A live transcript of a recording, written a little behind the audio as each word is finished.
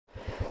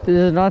This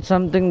is not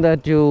something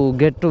that you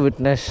get to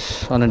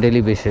witness on a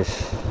daily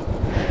basis.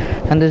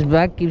 And this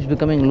bag keeps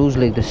becoming loose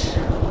like this.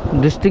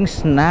 This thing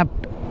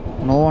snapped.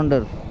 No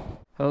wonder.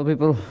 Hello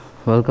people,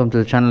 welcome to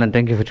the channel and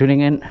thank you for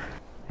tuning in.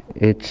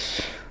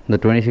 It's the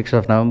 26th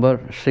of November,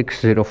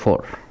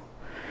 6:04.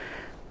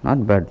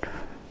 Not bad.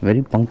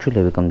 Very punctual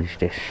I become these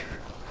days.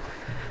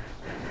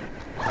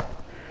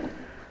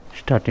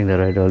 Starting the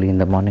ride early in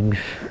the mornings.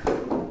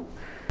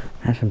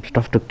 I have some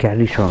stuff to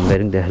carry, so I'm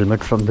wearing the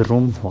helmet from the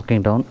room,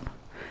 walking down.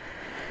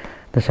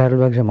 The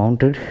saddlebags are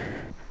mounted.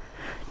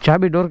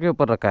 चाबी door के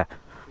ऊपर रखा है,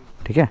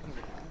 ठीक है?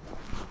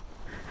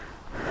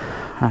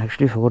 I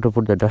actually forgot to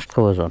put the dust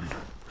covers on.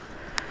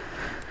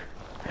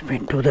 Let me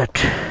do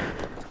that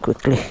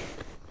quickly.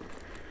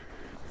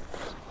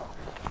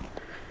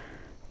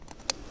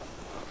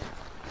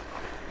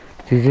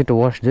 It's easier to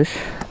wash this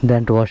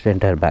than to wash the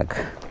entire bag.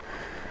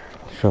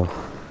 So,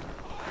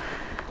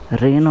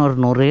 rain or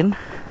no rain,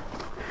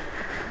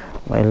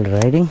 while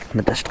riding,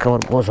 the dust cover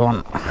goes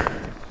on.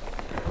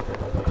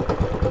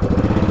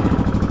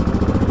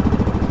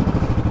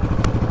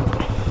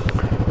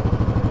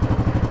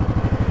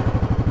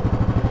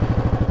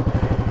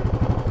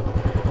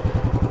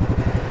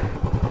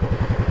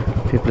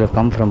 People have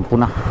come from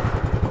Pune.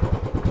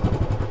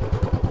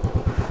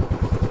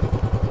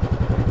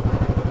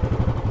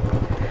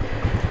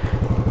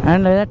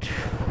 And like that,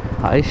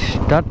 I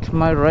start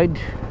my ride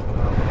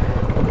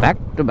back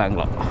to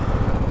Bangalore.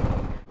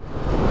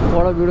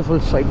 What a beautiful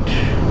sight.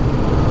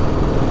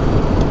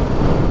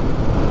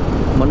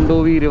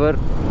 Mandovi River,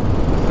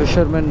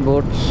 fishermen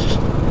boats.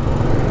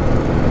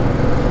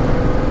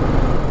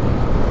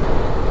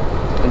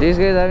 These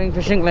guys are having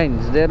fishing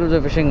lines. They're also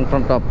fishing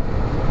from top.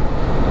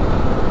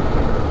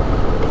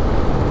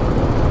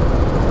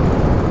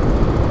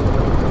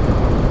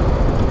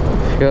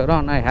 Here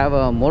on I have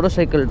a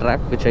motorcycle track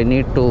which I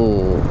need to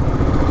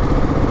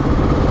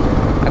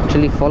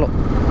actually follow.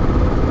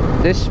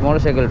 This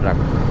motorcycle track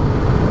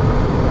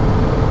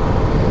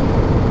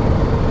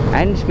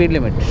and speed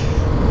limit.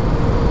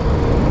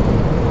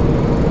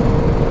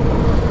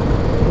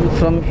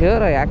 From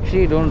here I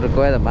actually don't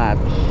require the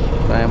maps.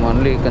 I am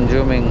only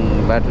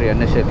consuming battery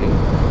unnecessarily.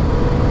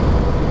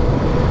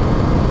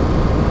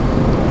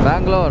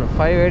 Bangalore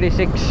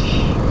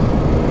 586.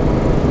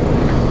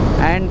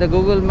 And the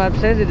Google map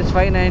says it is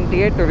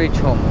 598 to reach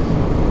home.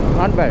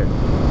 Not bad.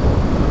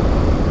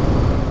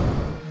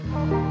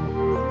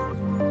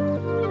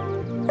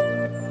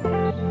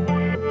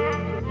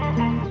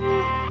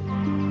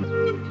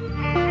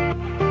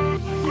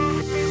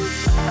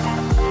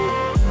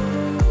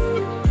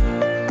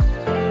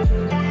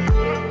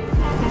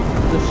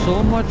 There's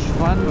so much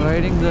fun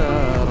riding the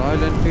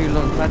Royal Enfield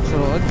on such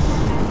roads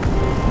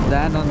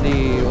than on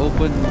the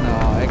open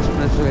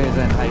expressways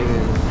and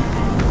highways.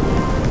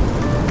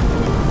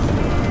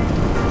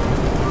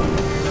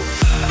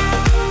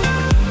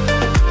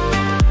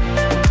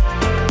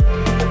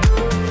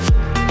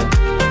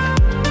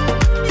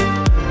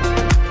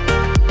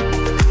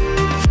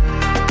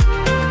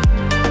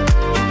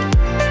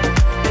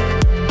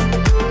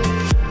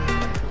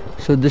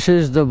 So this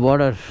is the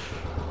border.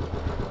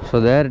 So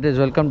there it is.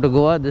 Welcome to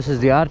Goa. This is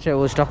the arch I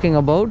was talking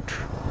about.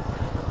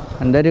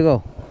 And there you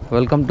go.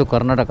 Welcome to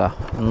Karnataka.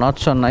 Not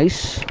so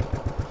nice.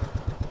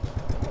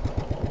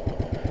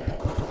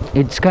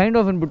 It's kind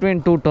of in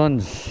between two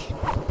turns.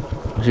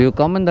 So you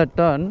come in that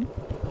turn.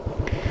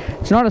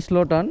 It's not a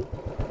slow turn.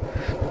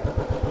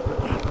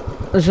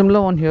 A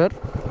similar one here.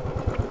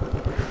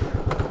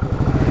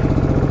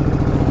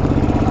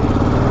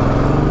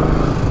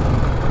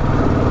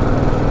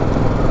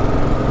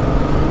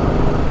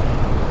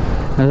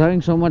 I was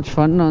having so much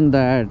fun on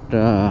that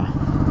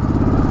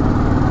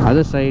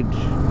other side,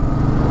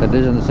 that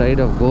is on the side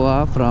of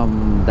Goa,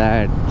 from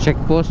that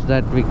checkpost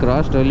that we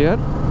crossed earlier.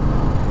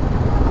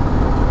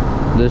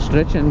 The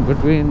stretch in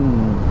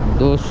between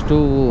those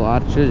two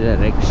arches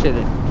are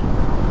excellent.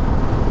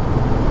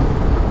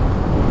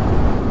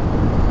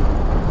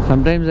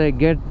 Sometimes I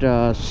get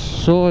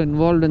so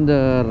involved in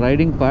the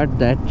riding part,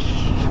 that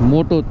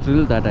Moto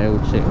thrill, that I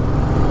would say.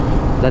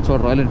 That's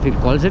what Royal Enfield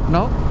calls it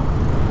now.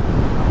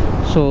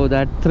 So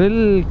that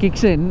thrill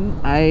kicks in,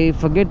 I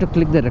forget to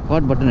click the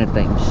record button at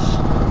times.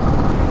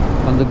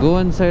 On the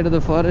Goan side of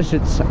the forest,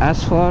 it's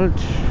asphalt.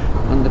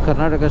 On the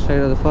Karnataka side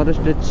of the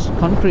forest, it's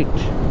concrete.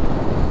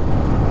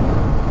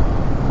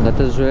 That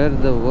is where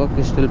the work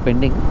is still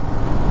pending.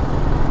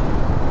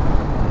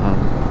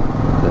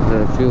 There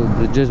are a few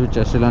bridges which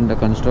are still under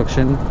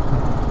construction.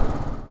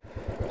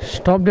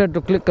 Stopped here to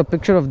click a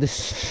picture of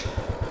this.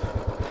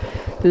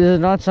 This is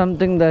not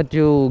something that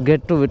you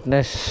get to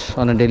witness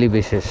on a daily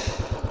basis.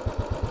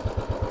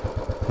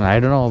 I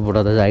don't know about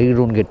others, I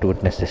don't get to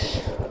witness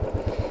this.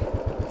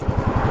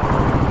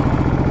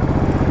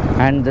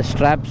 And the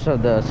straps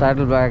of the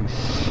saddlebags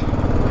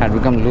had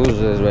become loose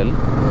as well.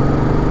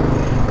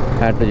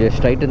 I had to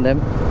just tighten them.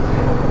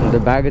 The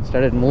bag had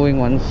started moving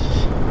once.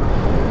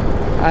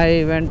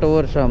 I went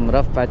over some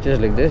rough patches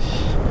like this.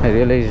 I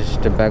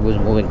realized the bag was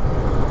moving.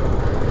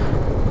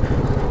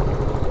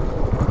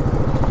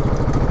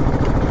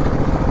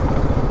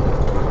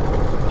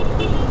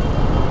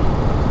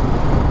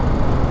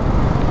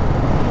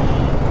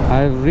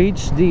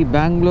 reached the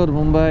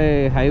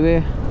Bangalore-Mumbai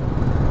highway.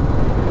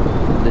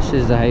 This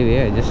is the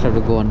highway. I just have to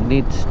go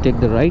underneath, take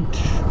the right.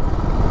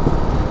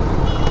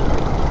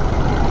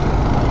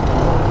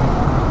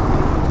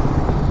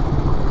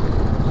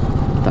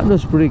 That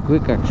was pretty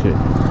quick actually.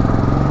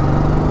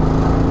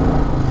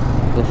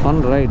 It was a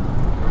fun ride.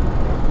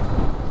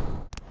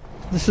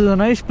 This is a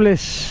nice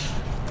place.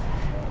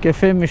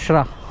 Cafe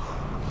Mishra.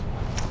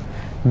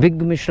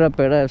 Big Mishra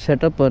Peda. I've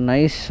set up a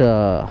nice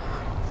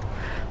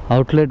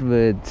outlet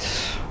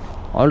with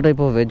all type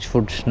of veg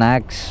food,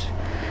 snacks,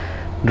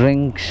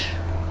 drinks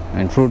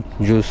and fruit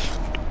juice.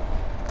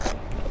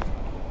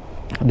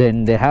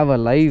 Then they have a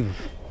live,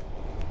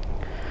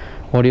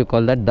 what do you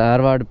call that,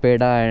 Dharwad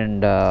Peda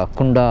and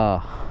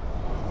Kunda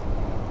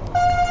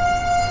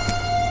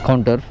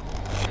counter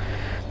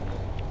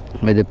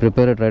where they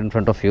prepare it right in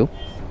front of you.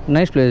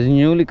 Nice place,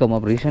 newly come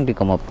up, recently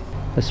come up.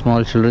 A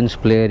small children's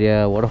play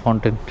area, water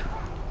fountain.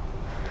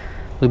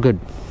 Look good.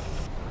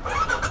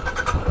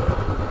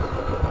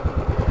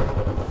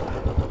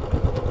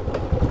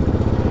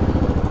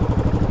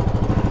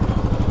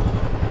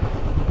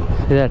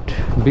 See that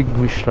big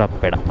Mishra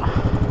Peda.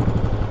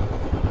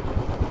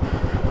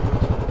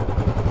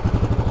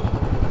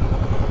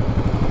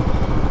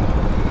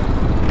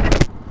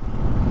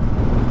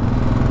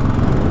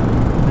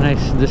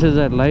 Nice. This is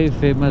a live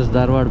famous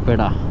Dharwad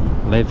Peda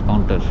live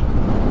counter.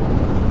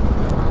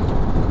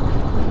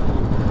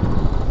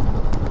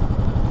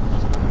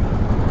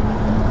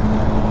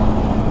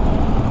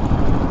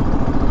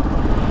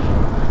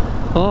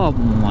 Oh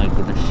my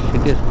goodness,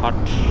 it is hot.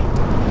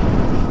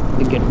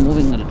 We get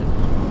moving a little.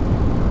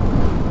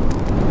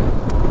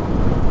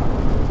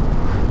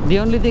 The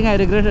only thing I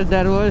regretted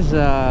there was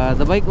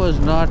the bike was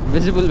not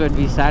visible when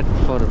we sat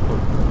for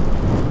food.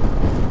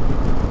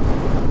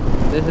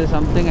 This is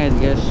something I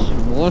guess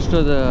most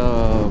of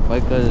the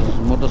bikers,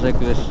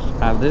 motorcyclists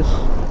have this.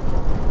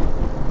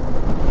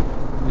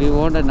 We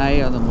want an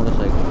eye on the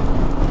motorcycle.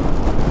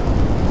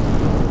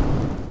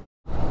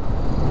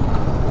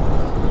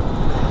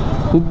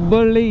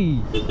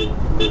 Hubballi,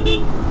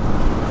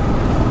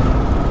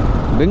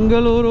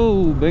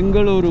 Bengaluru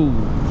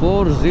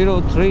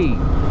 403.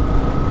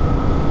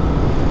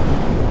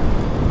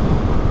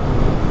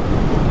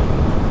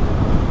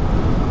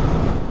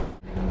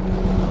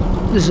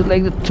 This is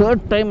like the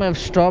third time I've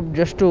stopped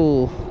just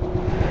to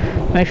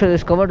make sure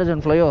this cover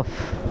doesn't fly off.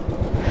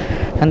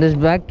 And this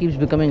bag keeps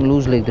becoming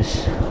loose like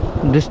this.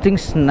 This thing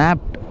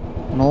snapped.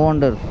 No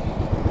wonder.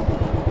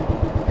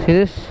 See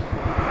this?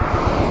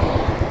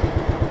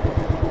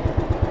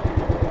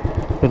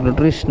 It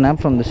literally snapped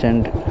from this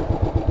end.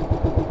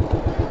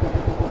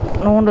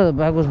 No wonder the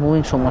bag was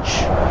moving so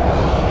much.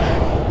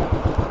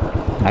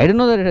 I didn't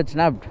know that it had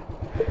snapped.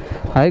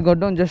 I got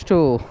down just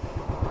to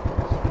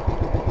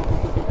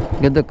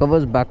get the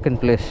covers back in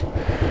place.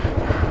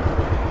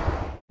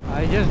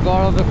 I just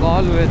got off the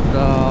call with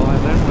my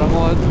friend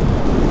Pramod.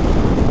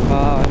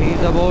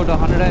 He's about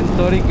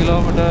 130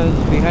 kilometers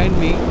behind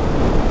me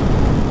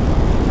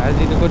as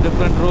he took a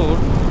different route.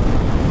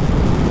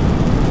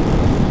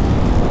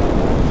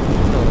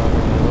 So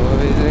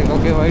he's like,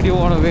 okay, why do you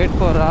want to wait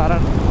for an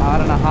hour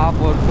and a half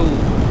or two?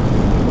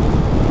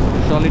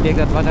 Surely take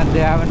that much, and they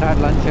haven't had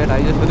lunch yet.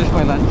 I just finished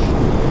my lunch.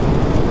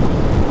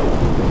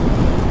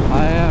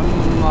 I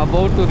am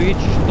about to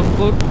reach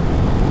Tumkur.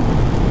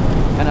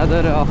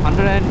 Another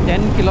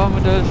 110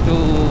 kilometers to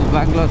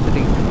Bangalore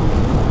city.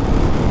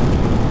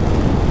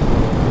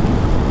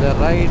 The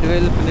ride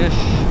will finish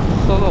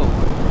solo.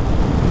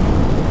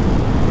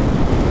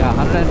 Yeah,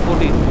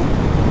 114.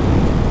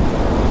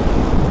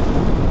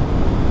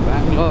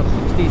 Bangalore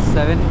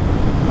 67.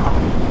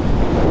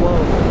 Whoa.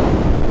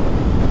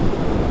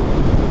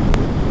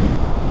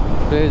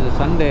 Today is a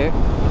Sunday,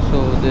 so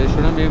there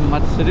shouldn't be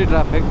much city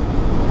traffic.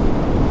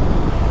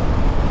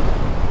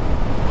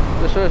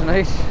 This was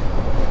nice.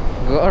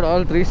 Got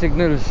all three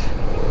signals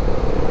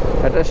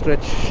at a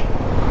stretch.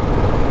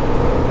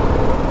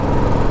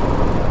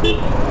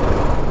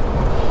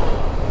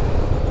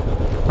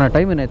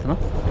 Time in it, no?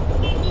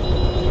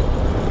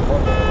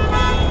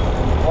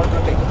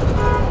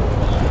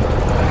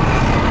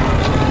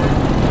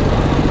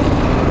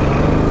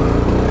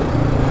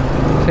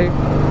 See,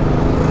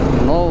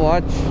 no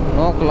watch,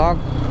 no clock. I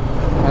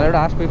have to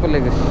ask people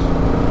like this.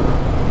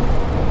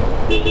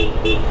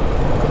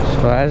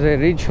 So as I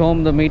reach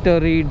home, the meter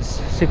reads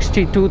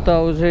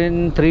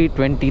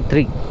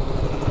 62,323.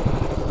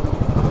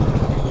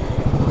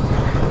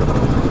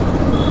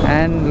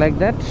 And like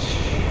that,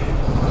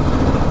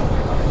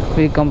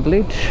 we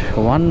complete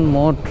one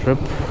more trip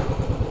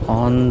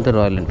on the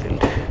Royal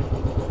Enfield.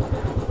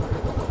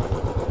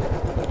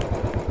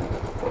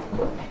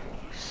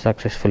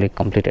 Successfully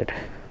completed.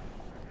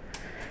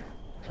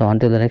 So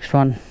until the next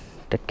one,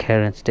 take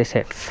care and stay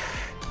safe.